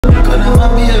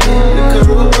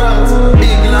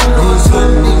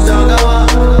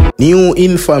New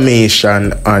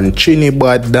information on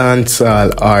Trinidad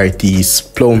dancehall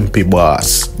artist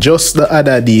Plumpyboss. Just the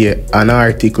other day, an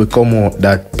article come out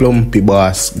that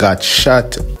Plumpyboss got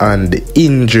shot and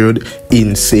injured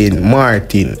in St.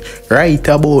 Maarten. Right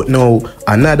about now,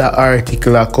 another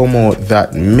article come out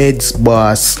that Medz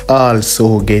boss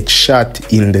also get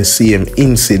shot in the same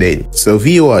incident. So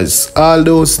viewers, all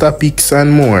those topics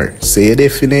and more, so you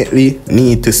definitely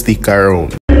need to stick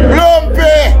around.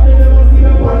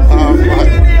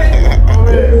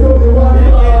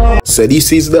 So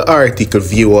this is the article,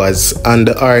 viewers, and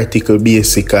the article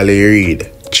basically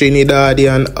read: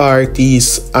 Trinidadian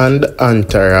artist and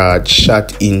entourage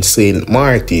shot in St.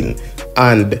 Maarten,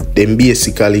 and then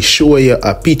basically show you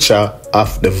a picture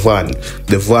of the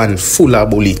van full of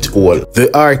bullet hole.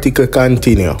 The article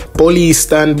continue. Police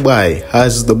stand by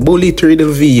as the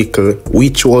bullet-ridden vehicle,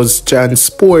 which was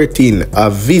transporting a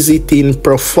visiting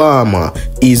performer,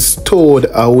 is towed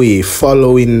away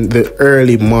following the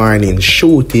early morning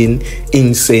shooting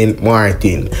in St.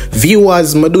 Maarten.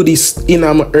 Viewers, I do this in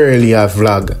my earlier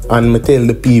vlog and I tell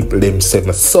the people them say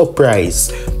I'm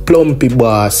surprised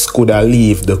Plumpyboss could have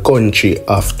leave the country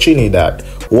of Trinidad.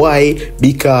 Why?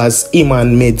 Because him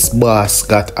and Medz boss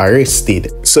got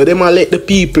arrested. So them a let the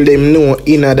people them know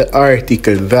in the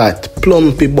article that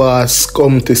Plumpyboss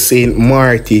come to St.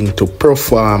 Maarten to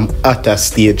perform at a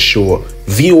stage show.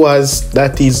 Viewers,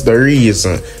 that is the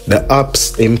reason the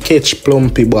ops them catch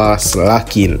Plumpyboss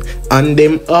lacking, and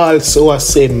them also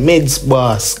say Medz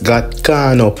boss got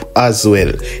can up as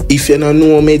well. If you don't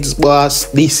know Medz boss,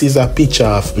 this is a picture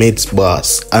of Medz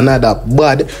boss, another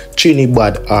bad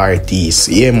Trinidad artist.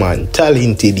 Yeah man,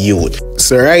 talented youth.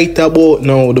 So right about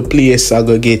now the place are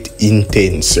gonna get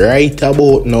intense. Right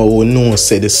about now we know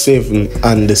say the 7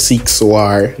 and the 6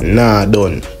 war nah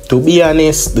done. To be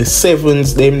honest, the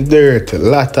 7s them dirt,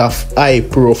 lot of high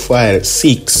profile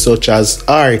 6 such as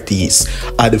artists.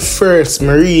 At the first me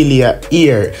really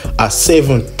hear a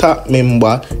 7 top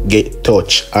member get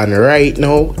touched, and right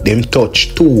now them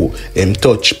touch 2. Them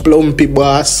touch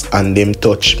Plumpyboss and them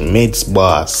touch Medz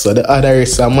boss. So the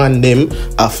others a man them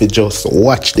have to just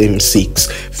watch them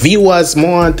 6. Viewers, I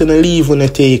want to leave on a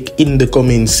take in the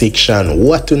comment section.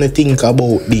 What do you think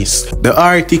about this? The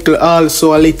article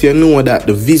also let you know that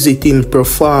the visiting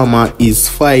performer is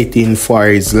fighting for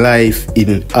his life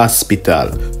in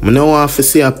hospital. I don't want to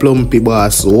say a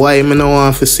Plumpyboss. Why I don't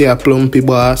want to say a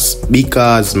Plumpyboss?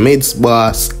 Because Medz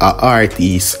boss are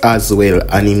artists as well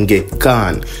and him get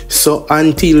can. So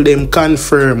until them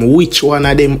confirm which one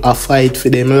of them a fight for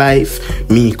them life,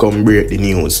 me come break the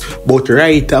news. But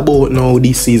right about now,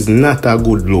 this is not a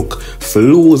good look. For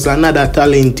lose another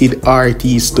talented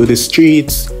artist to the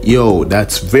streets, yo,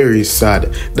 that's very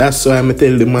sad. That's why I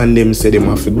tell the man them say them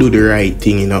have to do the right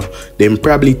thing, you know. Them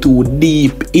probably too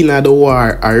deep in the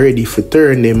war already for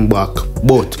turn them back.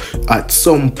 But at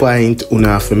some point, you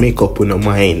have to make up your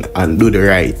mind and do the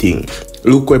right thing.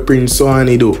 Look what Prince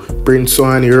Swani do. Prince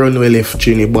Swani run well left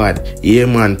Trinidad. Yeah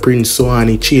man, Prince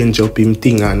Swani change up him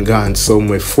thing and gone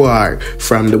somewhere far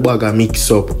from the bag of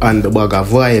mix up and the bag of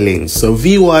violence. So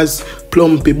viewers,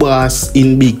 Plumpyboss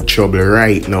in big trouble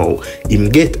right now. Him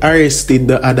get arrested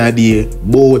the other day,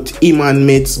 both him and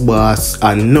Medz boss,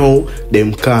 and now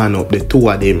them can up the 2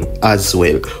 of them as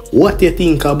well. What you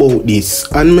think about this?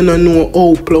 And me no know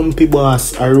how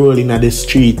Plumpyboss are rolling at the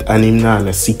street and him not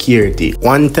no security.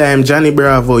 One time Johnny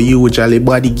Bravo usually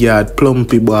bodyguard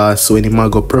Plumpyboss when him a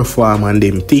go perform and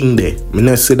them thing there. Me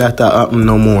no see that happen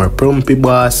no more.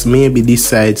 Plumpyboss maybe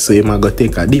decide so him a go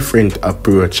take a different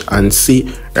approach and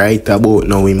see right about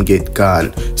now him get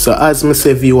gone. So as me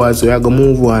say viewers, we are gonna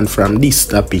move on from this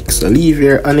topic. So leave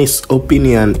your honest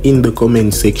opinion in the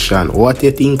comment section. What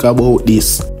you think about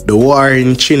this? The war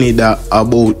in Trinidad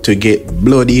about to get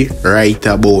bloody right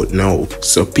about now.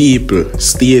 So people,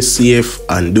 stay safe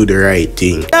and do the right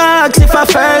thing.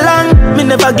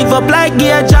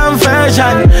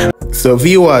 So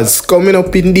viewers, coming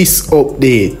up in this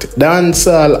update,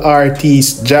 dancehall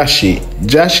artist Jahshii.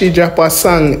 Jahshii drop a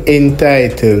song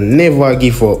entitled Never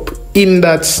Give Up. In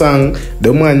that song,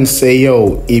 the man say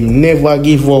yo, him never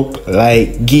give up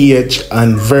like Gage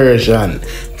and Vershon.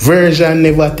 Vershon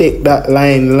never take that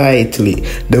line lightly.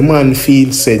 The man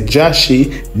feels said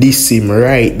Jahshii this him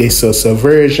right there. So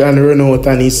Vershon run out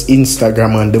on his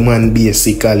Instagram and the man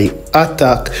basically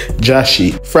attack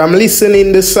Jahshii. From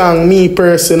listening the song, me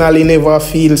personally never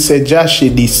feel say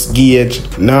Jahshii disgage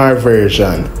nor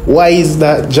Vershon. Why is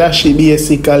that? Jahshii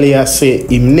basically I say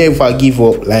him never give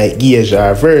up like Gage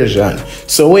or Vershon.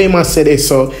 So when I say this,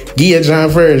 so Gage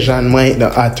and Vershon might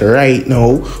not at right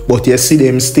now, but you see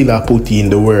them still a put in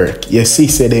the work. You see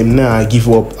say them now give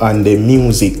up on the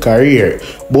music career.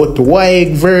 But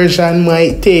why Vershon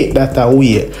might take that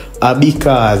away?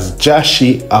 Because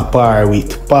Jahshii a par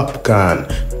with Popcorn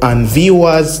and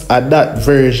viewers at that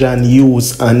Vershon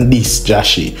use and this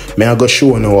Jahshii. Me I go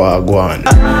show now what I go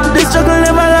on. This struggle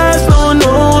never lasts,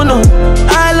 no.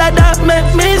 I like that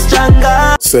make me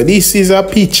stronger. So this is a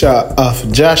picture of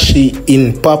Jahshii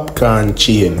in Popcorn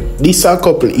chain. This a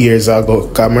couple years ago,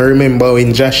 cause I remember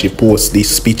when Jahshii post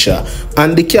this picture.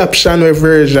 And the caption with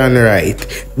Vershon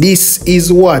write, this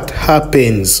is what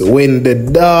happens when the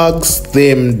dogs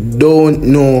them don't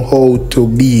know how to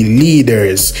be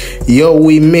leaders. Yo,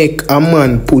 we make a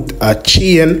man put a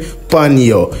chain pan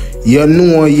you. You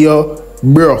know you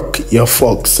broke, you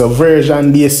fuck. So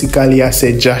Vershon basically I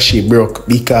said Jahshii broke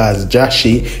because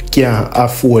Jahshii can't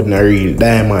afford a real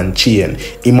diamond chain.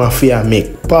 Him a fear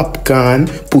make Popcorn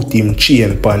put him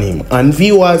chain pan him. And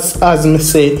viewers, as me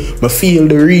say, me feel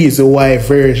the reason why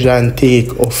Vershon take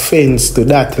offense to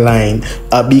that line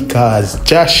because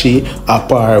Jahshii a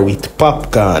par with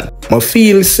Popcorn. I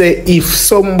feel say if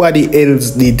somebody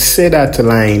else did say that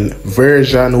line,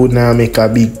 Vershon would not make a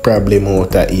big problem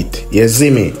out of it. You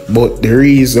see me? But the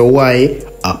reason why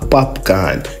a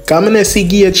Popcorn. Cause I see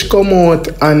Gage come out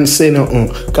and say nothing.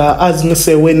 Cause as me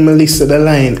say when me listen the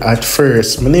line at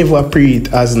first, me never pre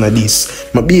it as na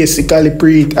this. Me basically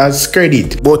pre it as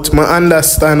credit. But me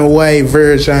understand why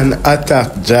Vershon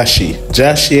attack Jahshii.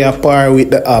 Jahshii a par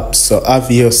with the app, so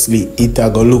obviously it a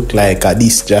go look like a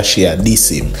this Jahshii a this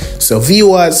him. So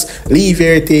viewers, leave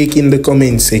your take in the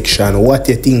comment section what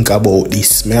you think about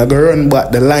this. Me a go run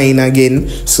back the line again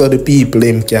so the people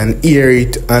them can hear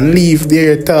it and leave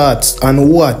their thoughts on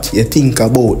what you think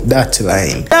about that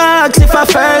line. If I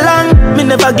furlong, me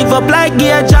never give up like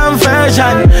Gage and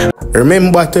Vershon.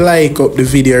 Remember to like up the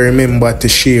video, remember to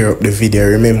share up the video,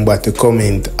 remember to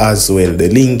comment as well. The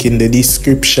link in the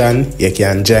description, you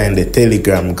can join the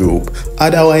Telegram group.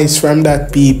 Otherwise from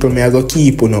that people, me I go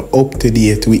keep on up to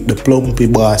date with the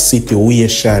Plumpyboss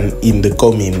situation in the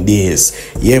coming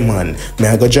days. Yeah man, me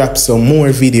I go drop some more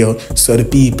video so the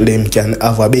people them can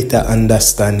have a better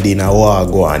understanding of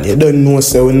what go on. You don't know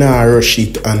so we now rush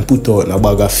it and put out a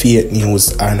bag of fake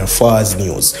news and a false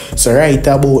news. So right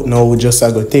about now we just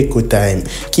go take time,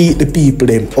 keep the people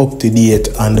them up to date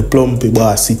on the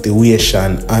Plumpyboss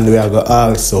situation, and we are going to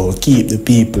also keep the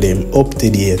people them up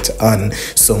to date on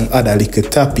some other little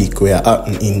topic where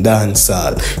happen in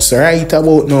dancehall. So right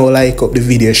about now, like up the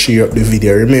video, share up the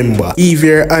video. Remember, leave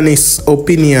your honest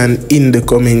opinion in the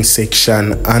comment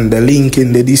section and the link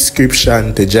in the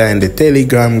description to join the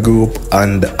Telegram group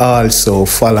and also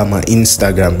follow my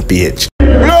Instagram page.